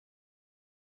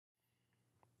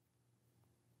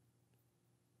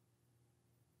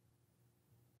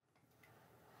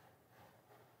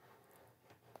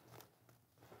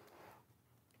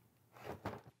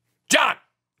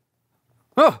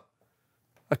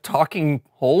A talking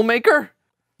hole maker?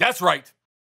 That's right.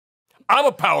 I'm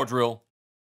a power drill.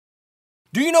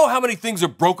 Do you know how many things are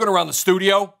broken around the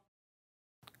studio?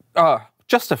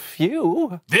 Just a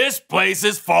few. This place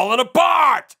is falling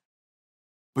apart!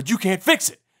 But you can't fix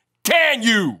it, can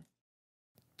you?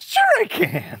 Sure I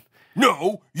can.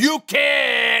 No, you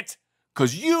can't!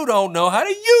 'Cause you don't know how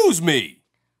to use me!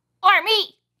 Or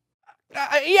me.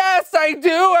 Yes, I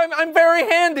do. I'm very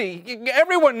handy.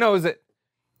 Everyone knows it.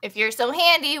 If you're so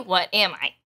handy, what am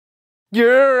I?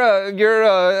 You're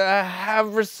a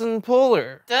Haverson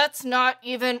puller. That's not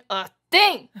even a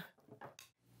thing.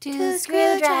 Two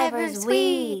screwdrivers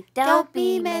we, don't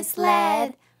be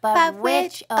misled. But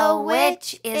which, oh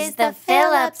which, is the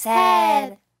Phillips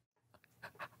head?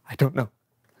 I don't know.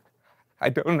 I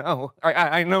don't know.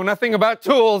 I know nothing about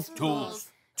tools.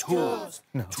 Tools. No. Tools.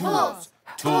 No.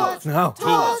 Tools. No.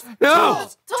 Tools. No.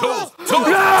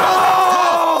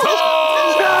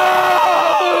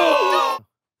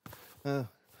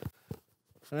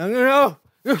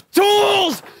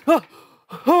 Tools!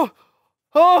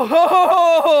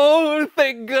 Oh,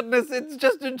 thank goodness, it's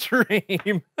just a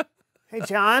dream. Hey,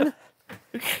 John.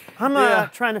 I'm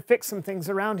trying to fix some things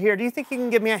around here. Do you think you can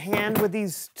give me a hand with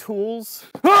these tools?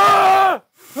 Ah!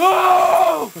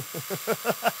 Oh!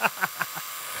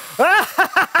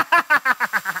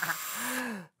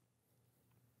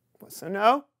 So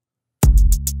no?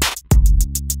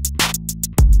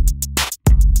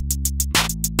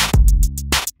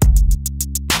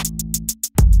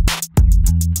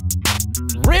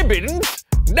 Ribbons?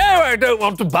 No, I don't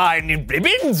want to buy any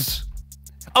ribbons.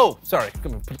 Oh, sorry.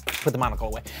 Put the monocle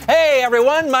away. Hey,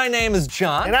 everyone. My name is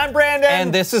John. And I'm Brandon.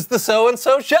 And this is the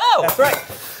SoAndSo Show. That's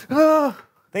right.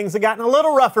 Things have gotten a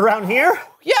little rough around here.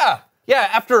 Yeah.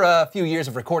 After a few years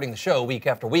of recording the show week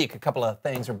after week, a couple of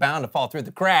things are bound to fall through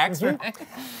the cracks. Right?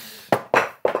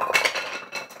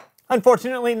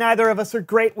 Unfortunately, neither of us are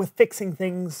great with fixing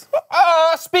things.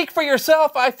 Speak for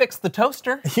yourself. I fixed the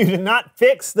toaster. You did not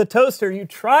fix the toaster. You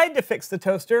tried to fix the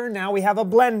toaster. Now we have a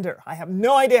blender. I have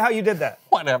no idea how you did that.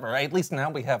 Whatever. At least now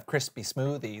we have crispy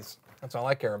smoothies. That's all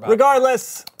I care about.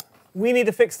 Regardless, we need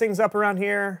to fix things up around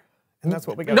here, and that's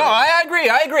what we got. No, I agree.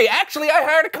 Actually, I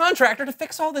hired a contractor to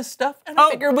fix all this stuff, and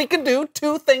I figured we could do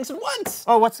two things at once.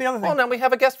 Oh, what's the other thing? Well, now we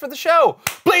have a guest for the show.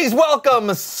 Please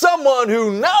welcome someone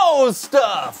who knows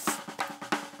stuff.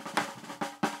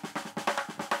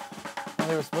 Well,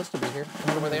 they were supposed to be here. I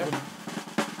wonder where they are.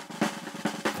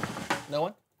 No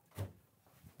one?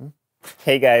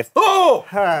 Hey, guys. Oh!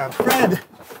 Fred.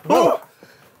 Oh!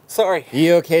 Sorry.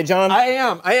 You okay, John? I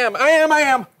am.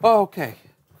 Oh, okay.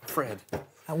 Fred.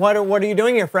 What are you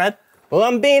doing here, Fred? Well,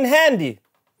 I'm being handy.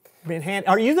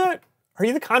 Are you the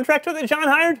contractor that John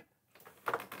hired?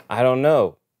 I don't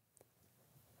know.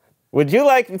 Would you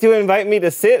like to invite me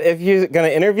to sit if you're going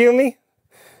to interview me?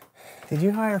 Did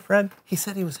you hire Fred? He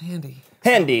said he was handy.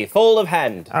 Handy, full of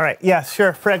hand. All right, yeah,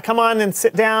 sure. Fred, come on and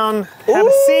sit down. Have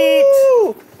a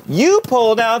seat. You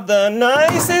pulled out the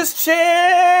nicest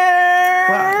chair.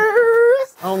 Wow.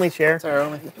 Only chair. It's our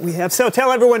only. We have. So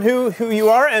tell everyone who you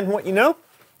are and what you know.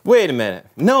 Wait a minute.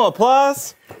 No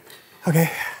applause?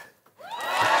 Okay.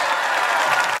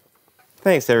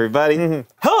 Thanks, everybody.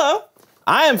 Hello,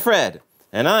 I am Fred,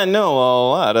 and I know a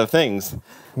lot of things.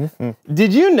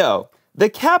 Did you know the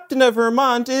captain of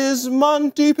Vermont is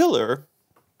Monty Pillar?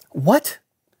 What?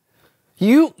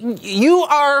 You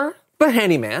are the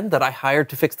handyman that I hired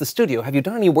to fix the studio. Have you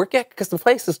done any work yet? Because the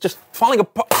place is just falling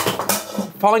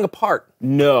apart.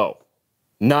 No,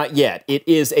 not yet. It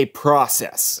is a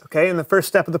process. Okay, and the first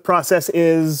step of the process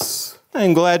is...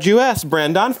 I'm glad you asked,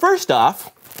 Brandon. First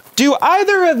off, do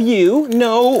either of you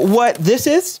know what this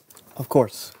is? Of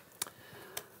course.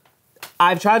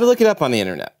 I've tried to look it up on the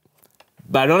internet,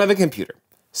 but I don't have a computer.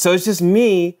 So it's just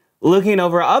me looking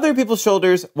over other people's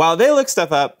shoulders while they look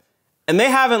stuff up, and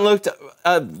they haven't looked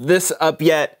this up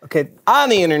yet on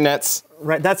the internets.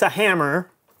 Right, that's a hammer.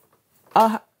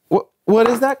 What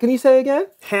is that? Can you say again?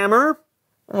 Hammer.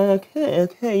 Okay,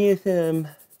 yes,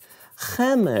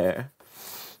 hammer.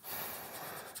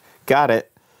 Got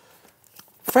it.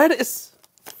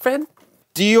 Fred?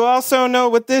 Do you also know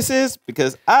what this is?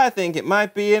 Because I think it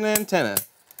might be an antenna.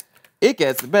 It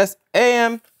gets the best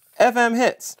AM, FM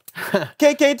hits.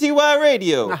 KKTY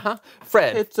radio.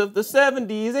 Fred. Hits of the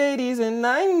 70s, 80s, and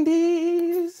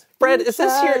 90s. Fred,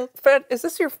 is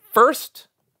this your first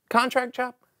contract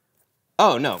job?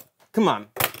 Oh, no. Come on.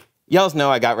 Y'all know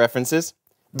I got references.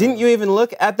 Didn't you even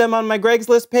look at them on my Greg's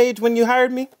List page when you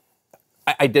hired me?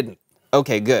 I didn't.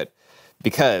 Okay, good.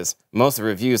 Because most of the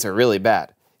reviews are really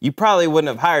bad. You probably wouldn't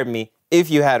have hired me if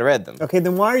you had read them. Okay,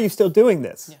 then why are you still doing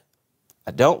this?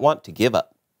 I don't want to give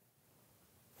up.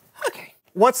 Okay.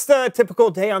 What's the typical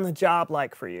day on the job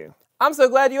like for you? I'm so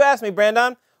glad you asked me,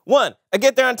 Brandon. 1, I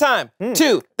get there on time.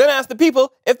 2, then I ask the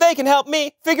people if they can help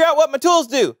me figure out what my tools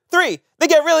do. 3, they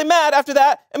get really mad after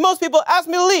that, and most people ask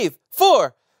me to leave.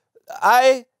 4,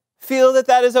 I feel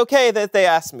that is okay that they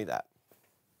ask me that.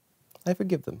 I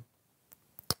forgive them.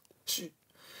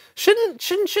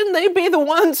 Shouldn't they be the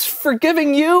ones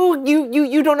forgiving you?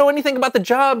 You don't know anything about the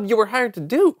job you were hired to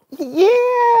do.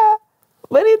 Yeah,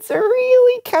 but it's a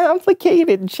really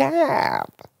complicated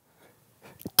job.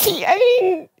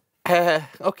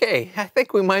 Okay, I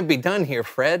think we might be done here,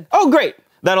 Fred. Oh, great.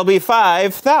 That'll be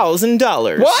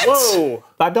 $5,000. What? Whoa.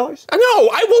 $5? No,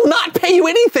 I will not pay you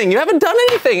anything. You haven't done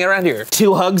anything around here.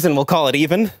 2 hugs and we'll call it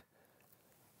even.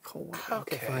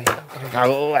 Okay, fine.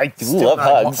 Oh, I do love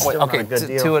hugs. Okay, good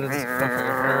deal. 2 at a All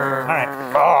right.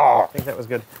 Oh, I think that was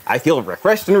good. I feel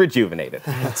refreshed and rejuvenated.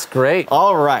 That's great.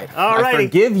 All right. I Alrighty.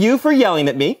 forgive you for yelling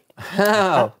at me.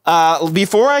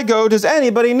 Before I go, does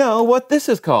anybody know what this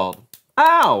is called?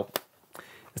 Ow!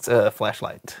 It's a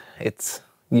flashlight. It's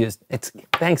used.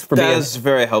 Thanks for That being. is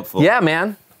very helpful. Yeah,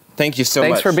 man. Thank you so much.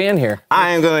 Thanks for being here.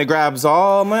 I am going to grab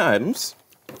all my items.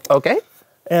 Okay.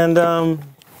 And,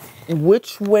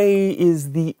 which way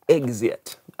is the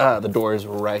exit? The door is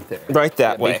right there. Right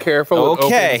that way. Be careful.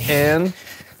 Okay. It opens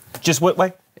Just what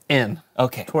way? in.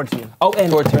 Okay. Towards you. Oh,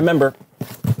 and remember,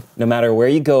 no matter where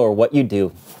you go or what you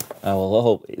do, I will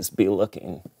always be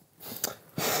looking.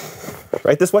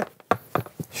 Right this way?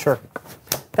 Sure.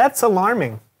 That's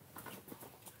alarming.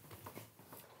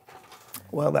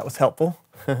 Well, that was helpful.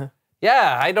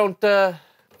 Yeah, I don't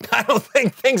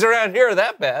think things around here are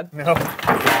that bad. No.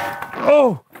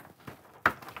 Oh!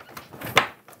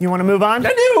 You want to move on?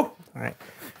 I do. All right.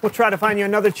 We'll try to find you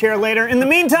another chair later. In the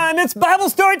meantime, it's Bible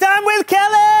story time with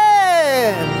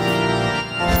Kellen!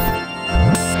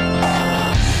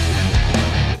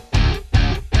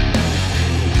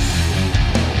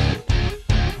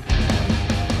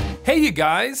 Hey, you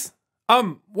guys.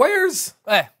 Where's...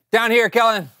 Hey, down here,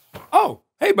 Kellen. Oh,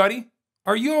 hey, buddy.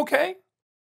 Are you okay?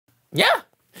 Yeah.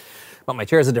 Well, my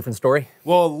chair is a different story.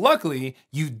 Well, luckily,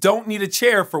 you don't need a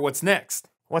chair for what's next.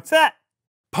 What's that?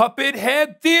 Puppet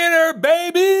Head Theater,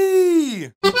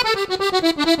 baby!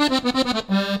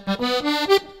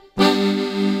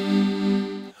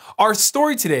 Our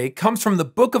story today comes from the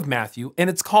book of Matthew, and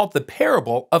it's called The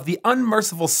Parable of the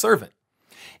Unmerciful Servant.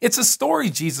 It's a story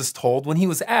Jesus told when he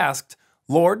was asked,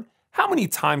 Lord, how many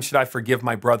times should I forgive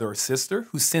my brother or sister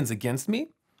who sins against me?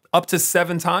 Up to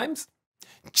 7 times?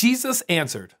 Jesus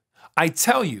answered, I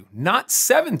tell you, not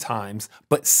 7 times,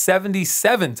 but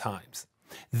 77 times.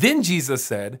 Then Jesus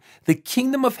said, the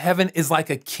kingdom of heaven is like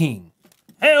a king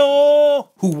who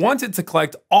wanted to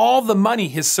collect all the money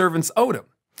his servants owed him.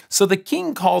 So the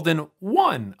king called in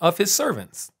one of his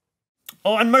servants.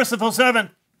 Oh, unmerciful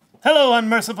servant. Hello,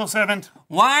 unmerciful servant.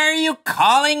 Why are you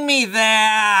calling me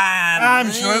that? I'm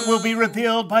sure it will be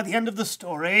revealed by the end of the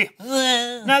story.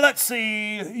 Now, let's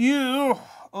see. You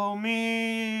owe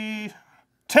me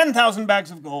 10,000 bags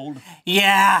of gold.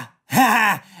 Yeah,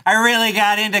 I really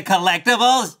got into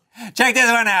collectibles. Check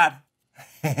this one out.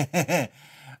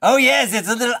 Oh yes, it's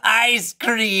a little ice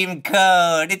cream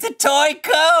cone. It's a toy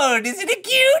cone. Isn't it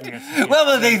cute? Yes, what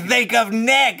will they think of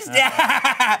next?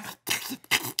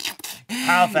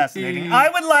 How fascinating. I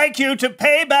would like you to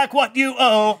pay back what you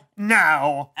owe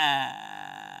now.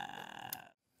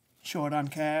 Short on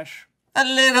cash? A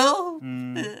little.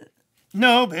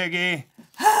 No biggie.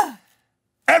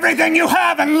 Everything you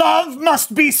have and love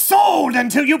must be sold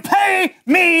until you pay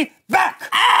me back.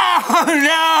 Oh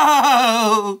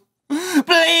no!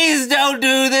 Please don't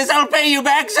do this. I'll pay you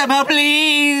back somehow,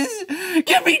 please.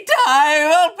 Give me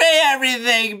time. I'll pay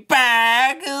everything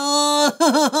back.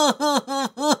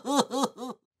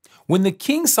 When the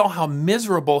king saw how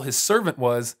miserable his servant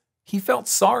was, he felt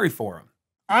sorry for him.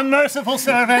 Unmerciful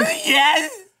servant,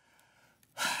 Yes?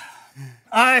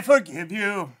 I forgive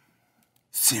you.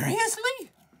 Seriously?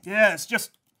 Yes,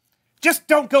 just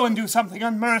don't go and do something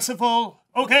unmerciful,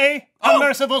 okay? Oh.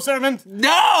 Unmerciful servant.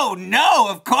 No,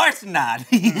 of course not.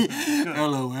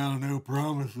 LOL, no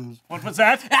promises. What was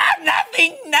that?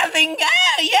 Nothing.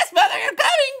 Yes, mother, you're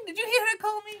coming. Did you hear her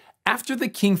call me? After the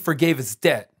king forgave his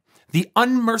debt, the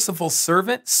unmerciful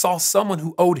servant saw someone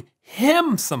who owed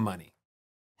him some money.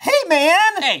 Hey,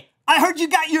 man! Hey. I heard you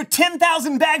got your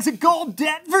 10,000 bags of gold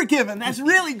debt forgiven. That's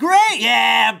really great.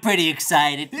 Yeah, I'm pretty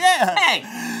excited. Yeah. Hey,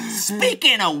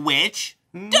 speaking of which,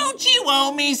 don't you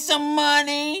owe me some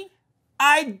money?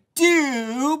 I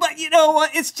do, but you know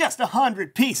what? It's just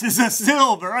 100 pieces of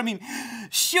silver. I mean,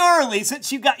 surely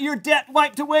since you got your debt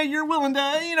wiped away, you're willing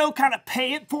to, kind of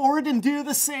pay it forward and do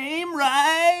the same,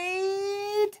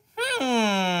 right?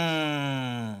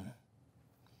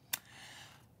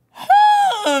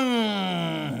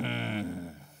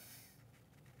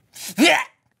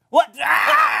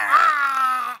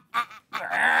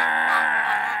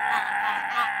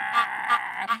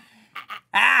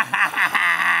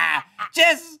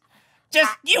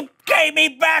 pay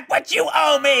me back what you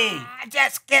owe me.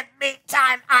 Just give me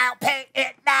time, I'll pay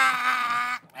it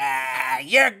back.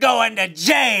 You're going to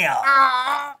jail.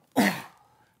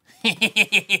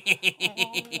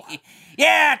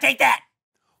 Yeah, take that.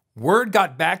 Word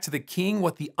got back to the king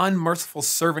what the unmerciful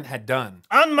servant had done.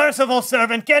 Unmerciful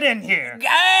servant, get in here.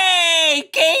 Hey,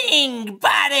 king,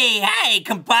 buddy. Hey,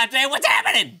 compadre, what's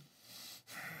happening?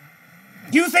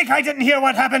 You think I didn't hear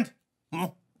what happened?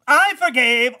 I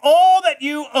forgave all that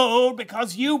you owed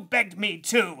because you begged me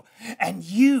to. And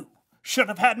you should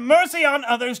have had mercy on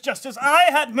others just as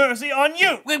I had mercy on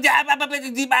you.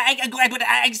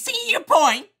 I see your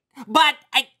point, but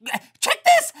check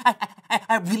this.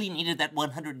 I really needed that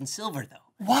 100 in silver,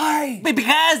 though. Why?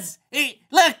 Because,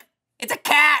 look, it's a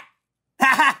cat.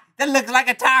 That looks like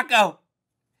a taco.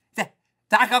 It's a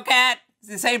taco cat.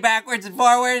 It's the same backwards and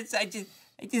forwards. I just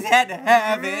had to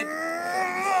have it.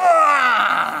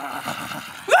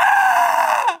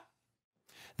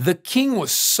 The king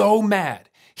was so mad,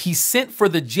 he sent for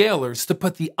the jailers to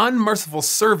put the unmerciful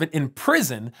servant in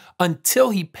prison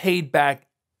until he paid back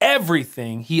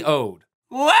everything he owed.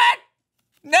 What?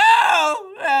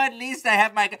 No! At least I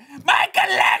have my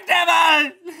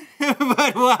collectibles!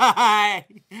 But why?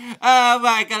 Oh,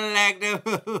 my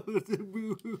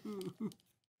collectibles.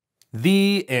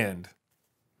 The end.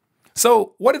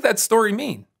 So, what did that story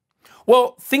mean?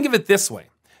 Well, think of it this way.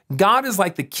 God is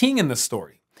like the king in the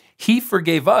story. He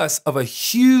forgave us of a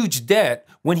huge debt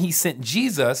when he sent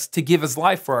Jesus to give his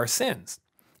life for our sins.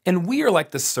 And we are like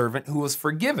the servant who was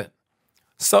forgiven.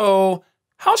 So,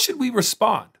 how should we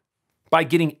respond? By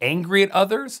getting angry at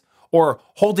others or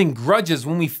holding grudges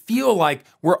when we feel like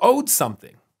we're owed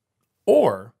something?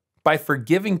 Or by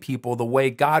forgiving people the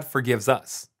way God forgives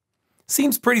us?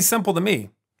 Seems pretty simple to me.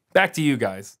 Back to you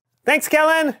guys. Thanks,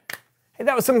 Kellen. Hey,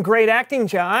 that was some great acting,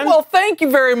 John. Well, thank you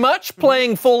very much.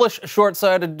 Playing foolish,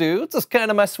 short-sighted dudes is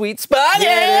kind of my sweet spot.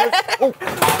 Yeah, it is.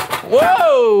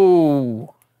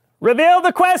 Whoa! Reveal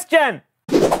the question.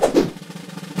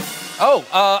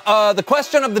 The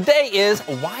question of the day is,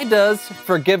 why does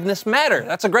forgiveness matter?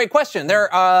 That's a great question. There's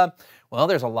a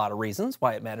lot of reasons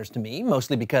why it matters to me,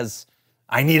 mostly because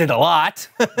I need it a lot.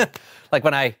 Like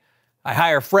when I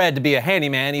hire Fred to be a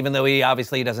handyman, even though he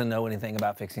obviously doesn't know anything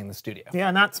about fixing the studio.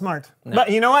 Yeah, not smart. No. But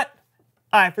you know what?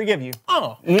 I forgive you.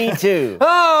 Oh. Me too.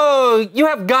 Oh, you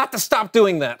have got to stop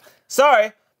doing that.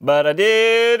 Sorry, but I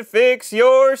did fix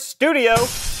your studio.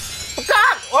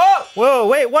 God! Whoa! Whoa,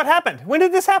 wait, what happened? When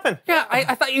did this happen? Yeah,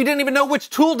 I thought you didn't even know which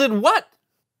tool did what.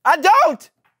 I don't!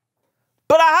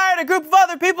 But I hired a group of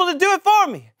other people to do it for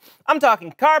me. I'm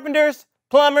talking carpenters,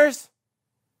 plumbers,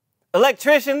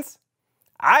 electricians.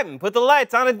 I even put the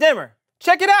lights on a dimmer.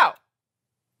 Check it out.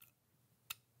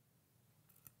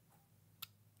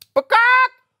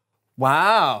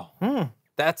 Wow.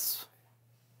 That's...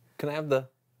 Can I have the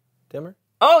dimmer?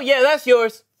 Oh, yeah, that's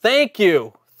yours. Thank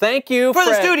you. Thank you, For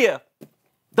Fred. the studio.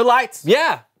 The lights.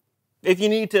 Yeah. If you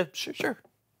need to. Sure.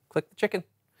 Click the chicken.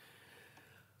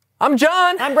 I'm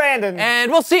John. I'm Brandon.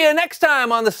 And we'll see you next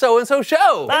time on the SoAndSo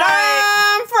Show. And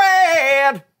I'm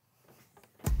Fred.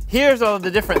 Here's all the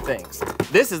different things.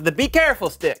 This is the be careful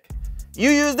stick. You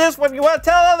use this when you want to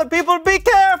tell other people to be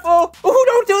careful. Ooh,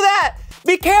 don't do that.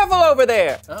 Be careful over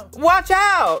there. Oh. Watch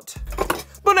out.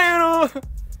 Banana.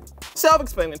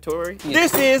 Self-explanatory. Yeah.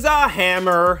 This is a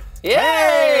hammer. Yay!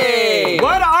 Hey,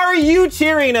 what are you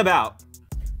cheering about?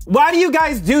 Why do you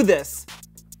guys do this?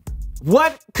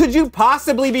 What could you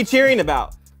possibly be cheering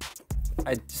about?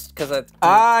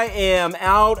 I am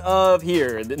out of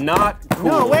here. Not cool.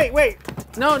 No, wait.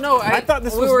 No, I thought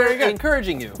this we was were very good.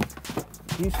 encouraging you.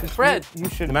 Fred. You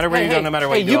should. No matter where you go, no matter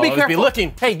what you you go, be always careful. be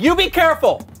looking. Hey, you be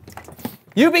careful.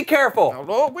 You be careful.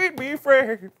 Don't we be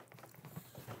afraid.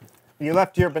 You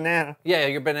left your banana. Yeah,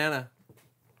 your banana.